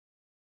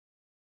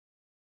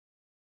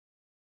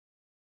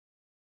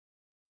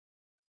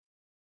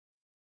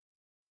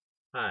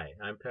Hi,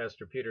 I'm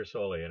Pastor Peter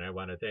Soley, and I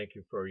want to thank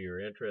you for your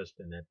interest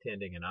in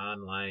attending an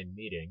online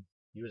meeting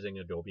using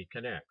Adobe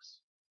Connects.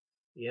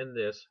 In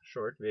this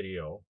short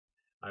video,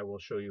 I will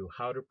show you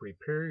how to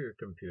prepare your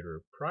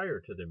computer prior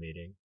to the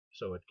meeting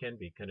so it can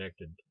be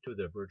connected to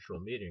the virtual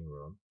meeting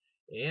room,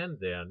 and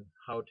then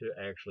how to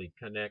actually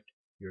connect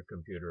your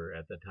computer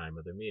at the time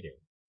of the meeting.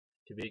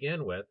 To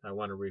begin with, I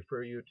want to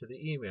refer you to the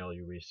email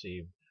you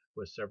received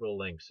with several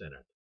links in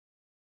it.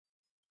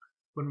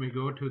 When we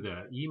go to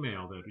the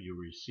email that you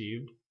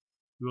received,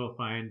 you will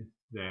find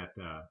that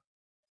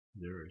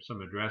there are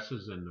some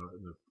addresses in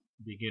the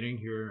beginning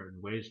here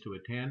and ways to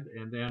attend,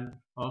 and then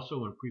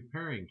also in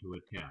preparing to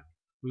attend.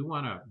 We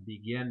want to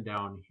begin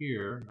down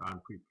here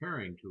on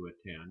preparing to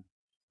attend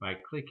by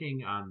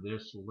clicking on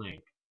this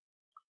link.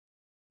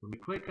 When we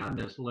click on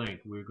this link,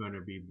 we're going to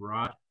be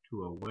brought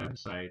to a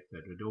website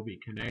that Adobe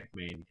Connect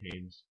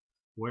maintains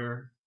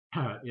where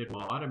it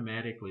will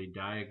automatically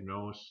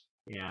diagnose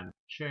and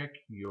check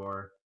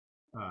your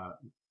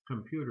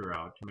computer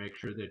out to make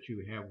sure that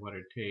you have what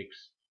it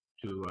takes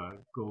to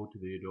go to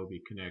the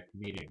Adobe Connect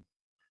meeting.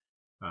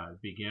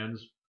 It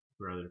begins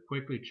rather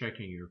quickly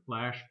checking your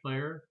Flash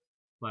Player.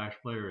 Flash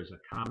Player is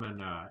a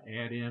common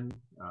add-in.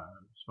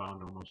 It's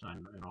found almost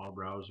in all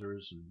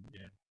browsers and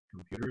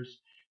computers.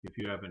 If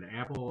you have an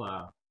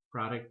Apple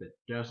product that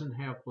doesn't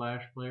have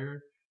Flash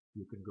Player,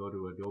 you can go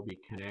to Adobe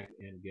Connect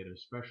and get a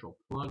special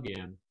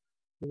plug-in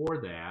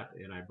for that,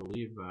 and I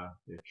believe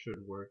it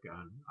should work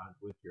on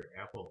with your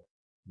Apple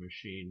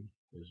machine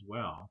as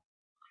well.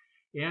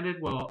 And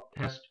it will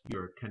test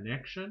your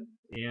connection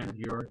and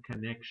your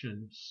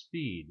connection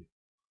speed.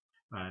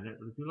 And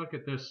if you look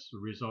at this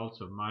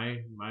results of my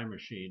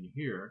machine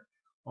here,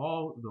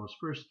 all those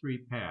first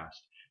three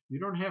passed. You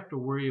don't have to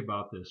worry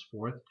about this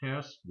fourth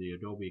test, the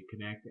Adobe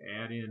Connect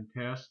add-in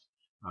test.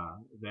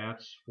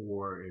 That's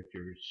for if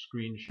you're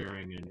screen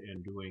sharing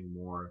and doing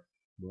more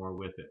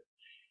with it.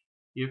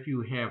 If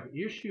you have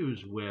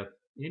issues with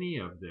any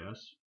of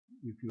this,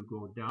 if you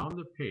go down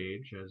the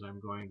page, as I'm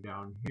going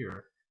down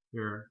here,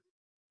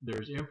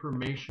 there's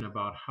information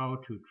about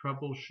how to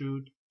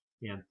troubleshoot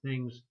and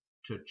things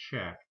to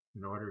check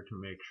in order to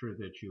make sure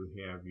that you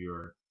have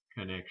your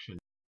connection.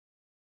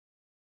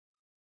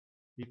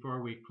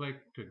 Before we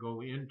click to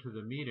go into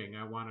the meeting,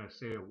 I want to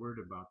say a word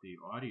about the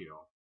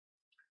audio.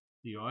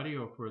 The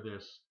audio for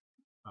this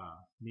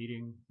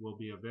meeting will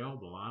be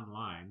available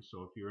online,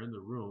 so if you're in the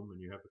room and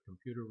you have a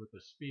computer with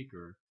a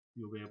speaker,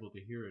 you'll be able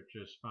to hear it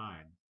just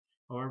fine.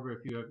 However,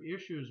 if you have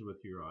issues with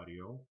your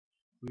audio,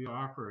 we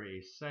offer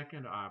a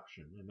second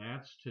option, and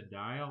that's to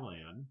dial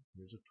in.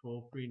 There's a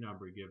toll-free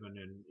number given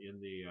in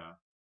the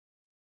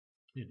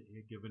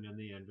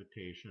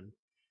invitation.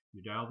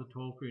 You dial the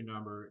toll-free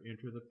number,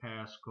 enter the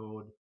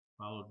passcode,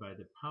 followed by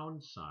the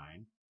pound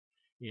sign,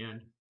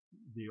 and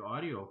the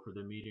audio for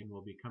the meeting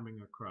will be coming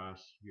across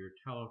your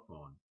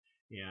telephone.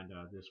 And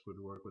this would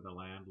work with a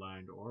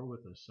landline or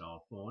with a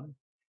cell phone.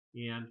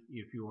 And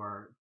if you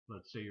are,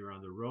 let's say you're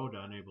on the road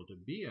unable to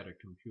be at a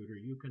computer,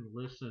 you can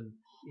listen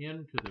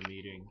into the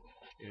meeting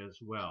as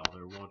well.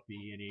 There won't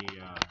be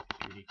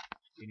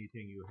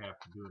anything you have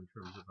to do in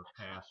terms of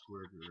a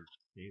password or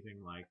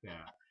anything like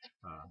that.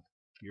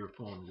 Your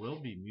phone will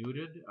be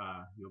muted.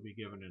 You'll be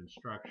given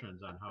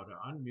instructions on how to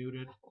unmute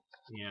it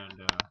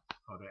and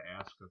how to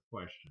ask a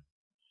question.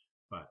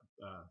 But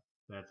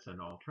that's an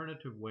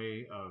alternative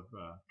way of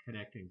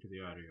connecting to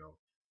the audio.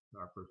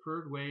 Our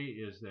preferred way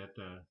is that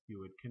you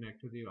would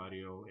connect to the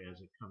audio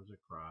as it comes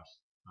across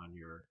on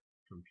your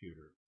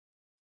computer.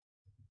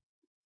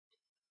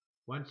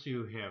 Once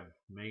you have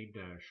made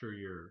sure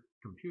your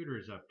computer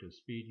is up to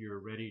speed, you're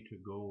ready to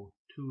go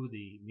to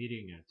the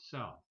meeting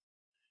itself.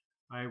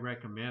 I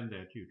recommend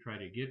that you try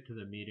to get to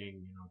the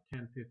meeting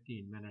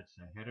 10-15 minutes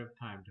ahead of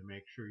time to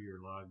make sure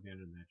you're logged in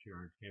and that you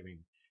aren't having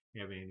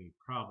any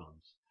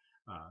problems.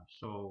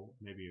 So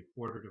maybe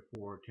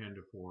 4:45,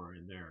 10:45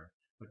 in there.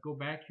 But go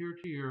back here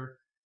to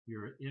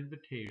your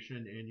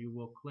invitation and you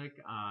will click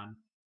on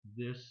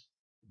this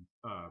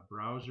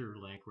browser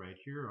link right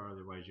here, or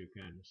otherwise you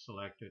can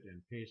select it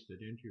and paste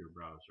it into your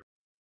browser.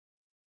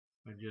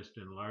 I just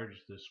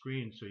enlarged the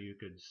screen so you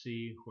could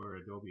see where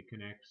Adobe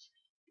connects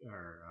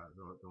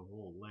the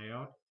whole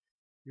layout.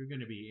 You're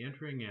going to be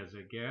entering as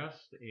a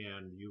guest,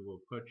 and you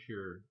will put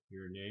your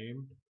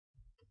name,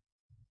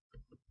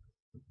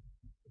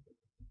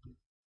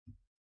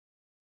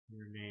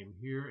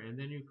 here, and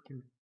then you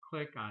can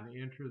click on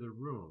Enter the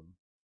Room,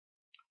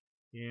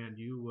 and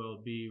you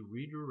will be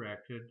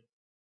redirected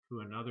to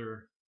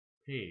another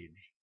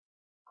page.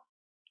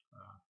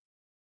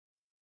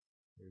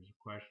 There's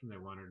a question. They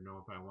wanted to know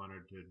if I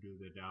wanted to do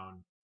the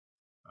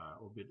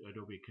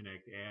Adobe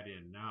Connect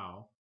add-in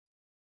now,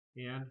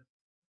 and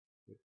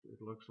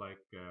it looks like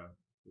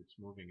it's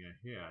moving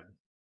ahead.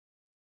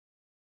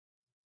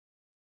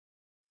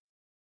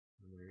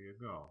 And there you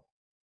go.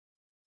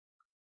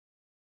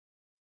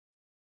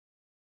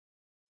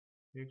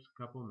 Takes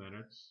a couple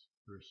minutes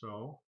or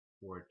so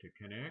for it to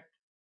connect.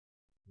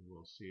 You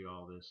will see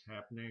all this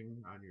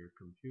happening on your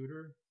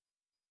computer,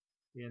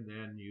 and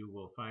then you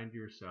will find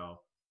yourself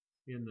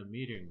in the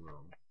meeting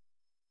room.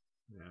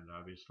 And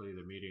obviously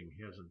the meeting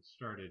hasn't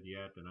started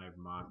yet, and I've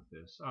mocked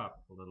this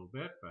up a little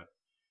bit, but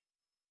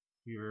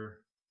here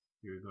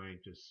you're going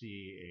to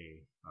see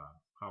a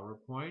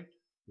PowerPoint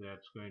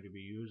that's going to be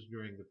used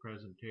during the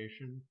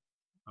presentation.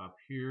 Up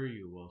here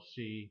you will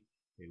see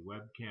a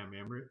webcam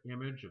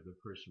image of the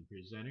person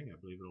presenting. I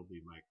believe it'll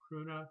be Mike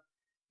Kruna.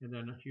 And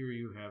then here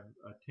you have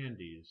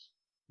attendees,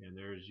 and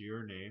there's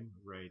your name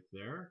right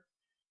there.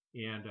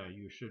 And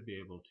you should be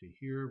able to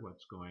hear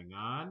what's going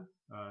on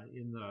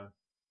in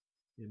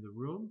the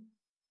room,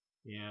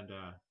 and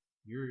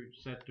you're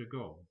set to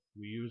go.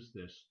 We use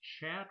this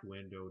chat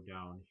window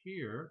down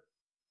here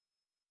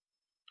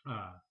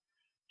uh,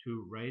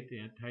 to write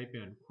and type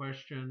in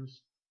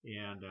questions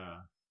and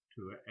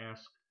to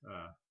ask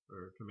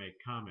or to make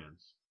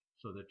comments.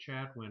 So the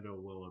chat window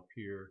will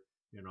appear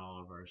in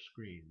all of our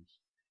screens.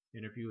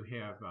 And if you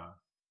have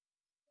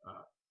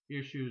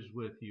issues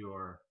with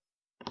your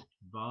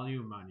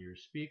volume on your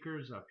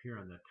speakers up here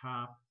on the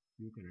top,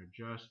 you can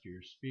adjust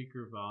your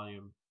speaker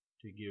volume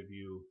to give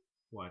you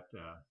what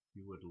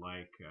you would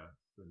like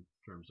in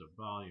terms of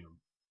volume.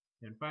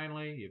 And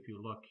finally, if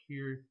you look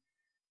here,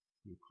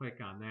 you click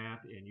on that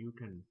and you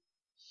can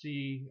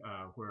see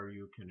where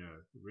you can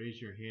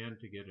raise your hand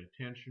to get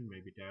attention,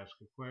 maybe to ask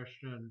a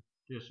question,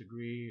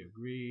 disagree,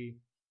 agree,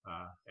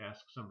 ask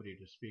somebody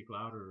to speak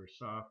louder or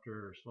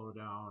softer or slow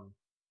down.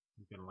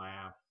 You can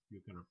laugh,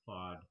 you can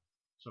applaud,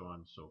 so on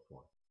and so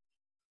forth.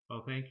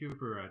 Well, thank you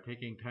for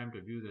taking time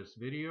to view this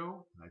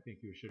video. I think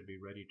you should be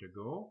ready to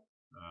go.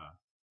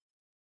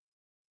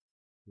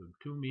 The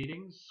two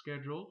meetings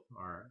scheduled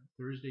are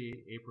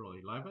Thursday, April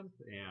 11th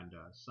and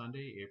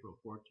Sunday, April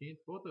 14th.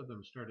 Both of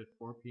them start at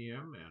 4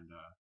 p.m. and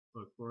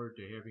look forward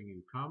to having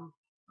you come.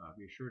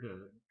 Be sure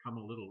to come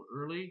a little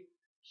early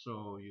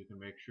so you can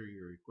make sure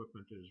your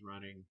equipment is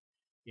running.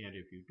 And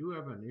if you do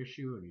have an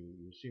issue and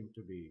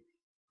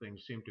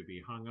things seem to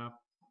be hung up,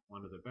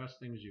 one of the best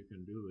things you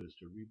can do is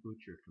to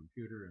reboot your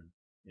computer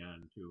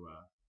and to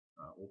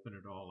open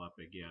it all up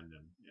again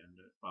and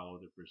follow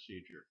the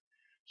procedure.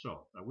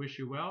 So I wish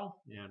you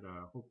well and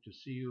hope to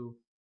see you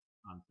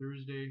on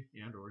Thursday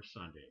and or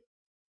Sunday.